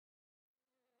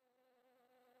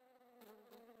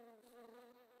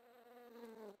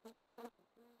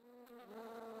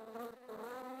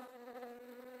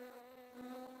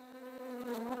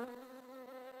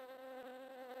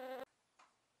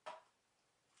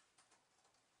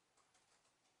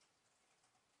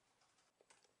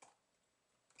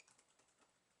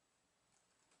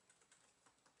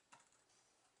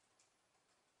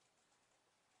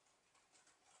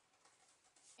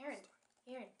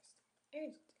Aaron,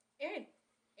 Aaron, Aaron,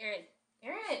 Aaron,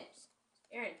 Aaron,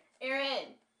 Aaron, Aaron,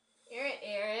 Aaron,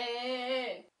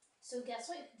 Aaron. So guess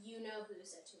what you know who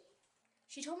said to me?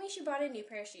 She told me she bought a new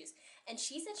pair of shoes, and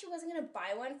she said she wasn't going to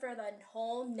buy one for the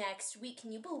whole next week.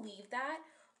 Can you believe that?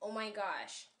 Oh my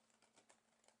gosh.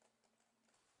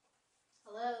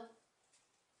 Hello?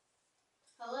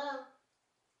 Hello?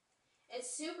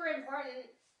 It's super important.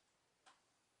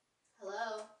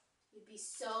 Hello? You'd be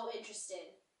so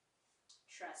interested.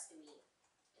 Trust me.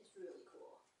 It's really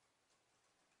cool.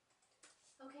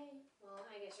 Okay, well,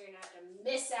 I guess you're going to have to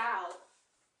miss out.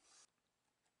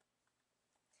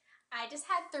 I just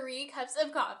had 3 cups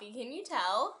of coffee. Can you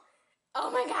tell? Oh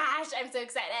my gosh, I'm so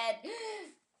excited.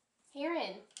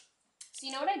 Aaron, so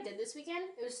you know what I did this weekend?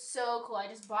 It was so cool. I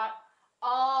just bought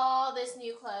all this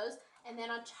new clothes, and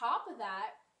then on top of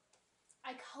that,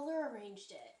 I color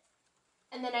arranged it.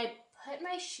 And then I put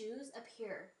my shoes up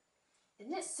here.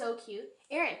 Isn't it so cute?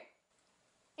 Aaron,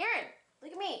 Aaron,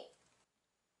 look at me.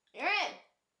 Aaron,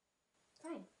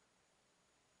 fine.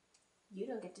 You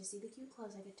don't get to see the cute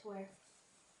clothes I get to wear.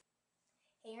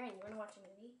 Hey Aaron, you want to watch a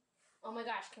movie? Oh my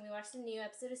gosh, can we watch the new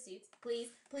episode of Suits? Please,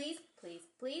 please, please,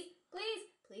 please, please,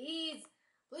 please,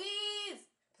 please,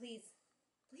 please,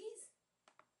 please.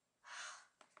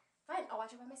 Fine, I'll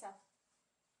watch it by myself.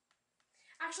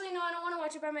 Actually, no, I don't want to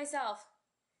watch it by myself.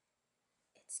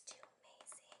 It's too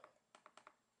amazing.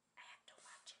 I have to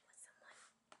watch it with someone.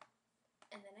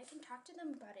 And then I can talk to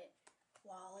them about it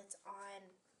while it's on.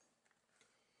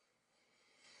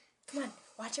 Come on,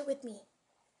 watch it with me.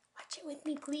 Watch it with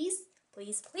me, please.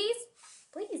 Please, please,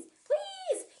 please,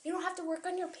 please. You don't have to work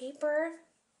on your paper.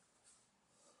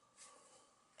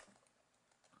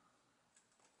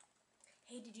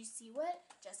 Hey, did you see what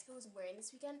Jessica was wearing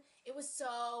this weekend? It was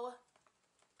so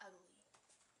ugly.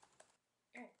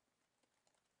 Aaron.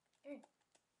 Aaron.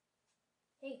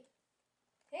 Hey.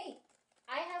 Hey.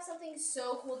 I have something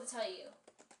so cool to tell you.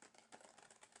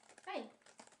 Fine.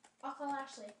 I'll call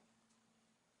Ashley.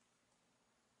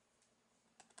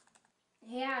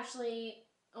 Hey Ashley,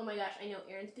 oh my gosh, I know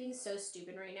Aaron's being so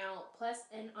stupid right now. Plus,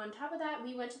 and on top of that,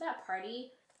 we went to that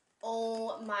party.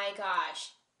 Oh my gosh.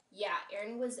 Yeah,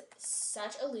 Aaron was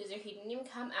such a loser. He didn't even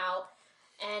come out.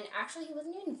 And actually, he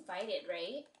wasn't even invited,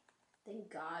 right?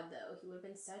 Thank God, though. He would have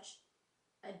been such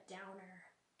a downer.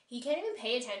 He can't even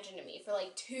pay attention to me for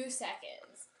like 2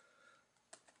 seconds.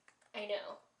 I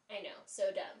know,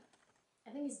 so dumb.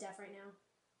 I think he's deaf right now,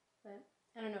 but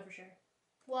I don't know for sure.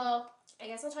 Well, I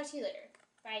guess I'll talk to you later.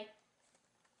 Bye.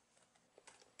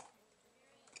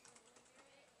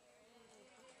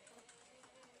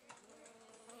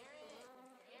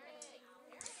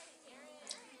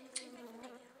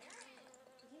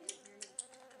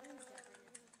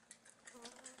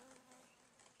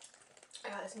 I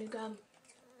got this new gum.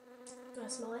 You wanna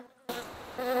smell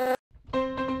it?